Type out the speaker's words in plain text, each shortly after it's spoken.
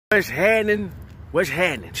What's happening? What's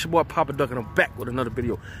happening? It's your boy Papa Duck and I'm back with another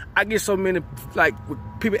video. I get so many like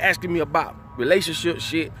people asking me about relationship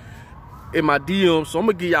shit in my DMs, so I'm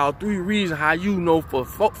gonna give y'all 3 reasons how you know for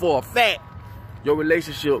a fact your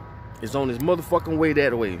relationship is on this motherfucking way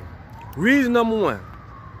that way. Reason number 1: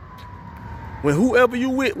 when whoever you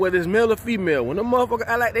with, whether it's male or female, when the motherfucker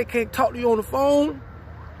act like they can't talk to you on the phone,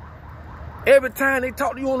 every time they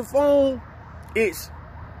talk to you on the phone, it's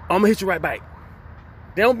I'm gonna hit you right back.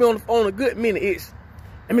 They don't be on the phone a good minute. It's,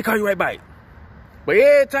 let me call you right back. But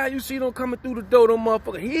every time you see them coming through the door, them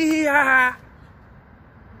motherfuckers, hee-hee-ha-ha,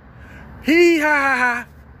 hee-hee-ha-ha-ha,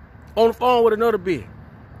 on the phone with another bitch.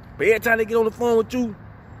 But every time they get on the phone with you,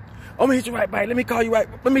 I'm gonna hit you right back. Let me call you right,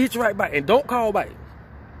 let me hit you right back. And don't call back.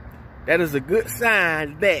 That is a good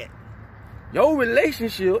sign that your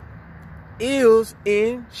relationship is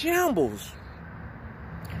in shambles.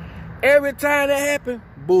 Every time that happens,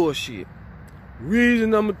 bullshit. Reason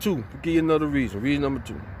number 2, to give you another reason. Reason number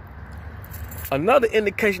 2. Another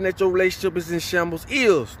indication that your relationship is in shambles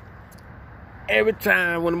is every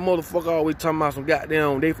time when the motherfucker always talking about some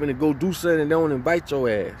goddamn, they finna go do something and they don't invite your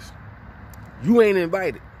ass. You ain't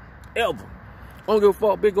invited. Ever. I don't give a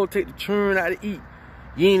fuck, bitch, go take the churn out to eat.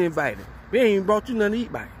 You ain't invited. They ain't even brought you nothing to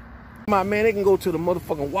eat by. My man, they can go to the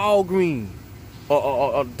motherfucking Walgreens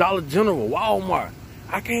or Dollar General, Walmart.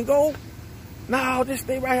 I can't go? No, just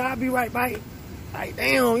stay right here. I'll be right back. Like,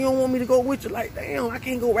 damn, you don't want me to go with you? Like, damn, I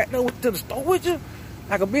can't go right there to the store with you?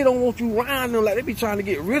 Like, a bitch don't want you around them. Like, they be trying to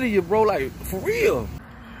get rid of you, bro. Like, for real.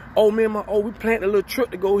 Oh, man, we planned a little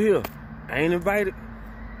trip to go here. I ain't invited.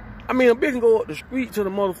 I mean, a bitch can go up the street to the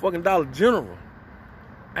motherfucking Dollar General.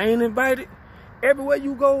 I ain't invited. Everywhere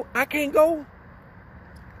you go, I can't go.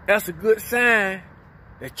 That's a good sign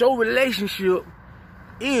that your relationship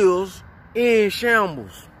is in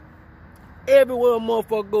shambles. Everywhere a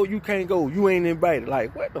motherfucker go, you can't go. You ain't invited.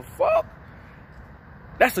 Like, what the fuck?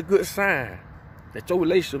 That's a good sign that your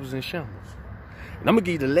relationship is in shambles. And I'm going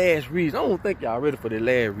to give you the last reason. I don't think y'all ready for the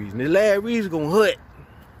last reason. The last reason is going to hurt.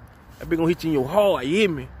 That be going to hit you in your heart, you hear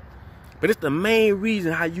me? But it's the main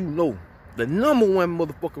reason how you know. The number 1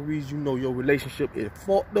 motherfucking reason you know your relationship is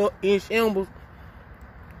fucked up in shambles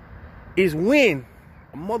is when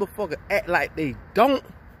a motherfucker act like they don't,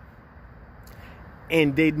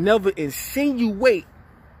 and they never insinuate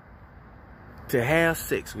to have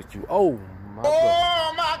sex with you. Oh my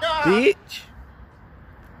God. Bitch.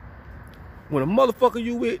 When a motherfucker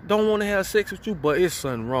you with don't want to have sex with you, but it's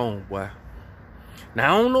something wrong, boy.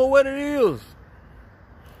 Now, I don't know what it is,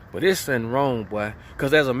 but it's something wrong, boy.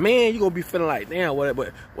 Because as a man, you going to be feeling like, damn,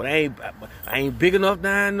 what I ain't big enough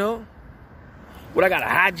down there. What, I got a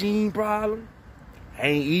hygiene problem? I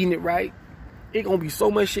ain't eating it right. It gonna be so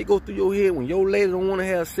much shit go through your head when your lady don't want to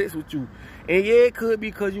have sex with you. And yeah, it could be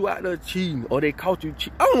because you out there cheating or they caught you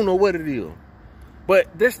cheating. I don't know what it is. But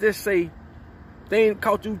let's just say they ain't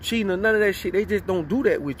caught you cheating or none of that shit. They just don't do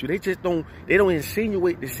that with you. They don't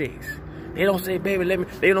insinuate the sex. They don't say, baby, let me,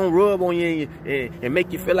 they don't rub on you and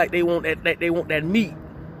make you feel like they want that meat.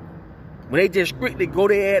 When they just strictly go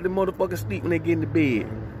there at the motherfucker sleep when they get in the bed.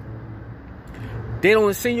 They don't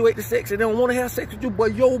insinuate the sex and they don't want to have sex with you,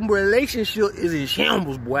 but your relationship is in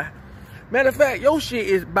shambles, boy. Matter of fact, your shit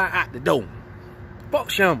is about out the door.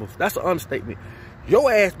 Fuck shambles. That's an understatement.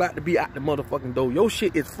 Your ass about to be out the motherfucking door. Your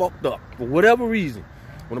shit is fucked up for whatever reason.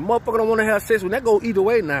 When a motherfucker don't want to have sex, when that go either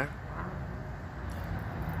way now,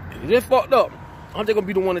 it's just fucked up. I'm just gonna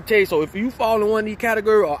be the one to tell you. So if you fall in one of these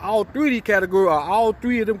categories, or all 3 of these categories, or all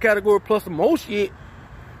 3 of them categories plus some more shit,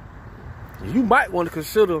 you might want to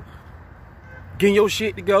consider getting your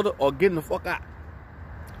shit together or getting the fuck out.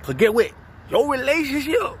 So get what? Your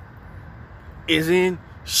relationship is in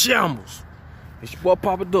shambles. It's your boy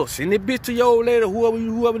Papa Duck. Send that bitch to your old lady,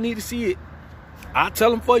 whoever need to see it. I'll tell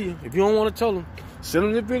them for you. If you don't want to tell them, send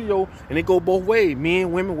them the video and it go both ways.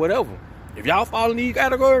 Men, women, whatever. If y'all fall in these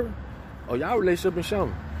categories, or y'all relationship in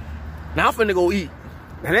shambles. Now I'm finna go eat.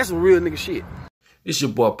 Now that's some real nigga shit. It's your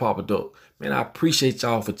boy Papa Duck. Man, I appreciate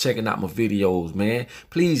y'all for checking out my videos, man.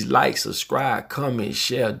 Please like, subscribe, comment,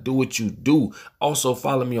 share, do what you do. Also,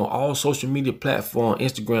 follow me on all social media platforms,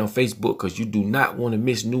 Instagram, Facebook, because you do not want to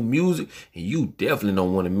miss new music, and you definitely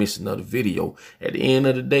don't want to miss another video. At the end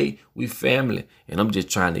of the day, we family, and I'm just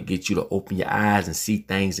trying to get you to open your eyes and see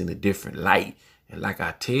things in a different light. And like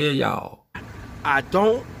I tell y'all, I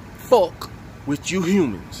don't fuck with you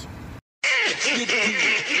humans.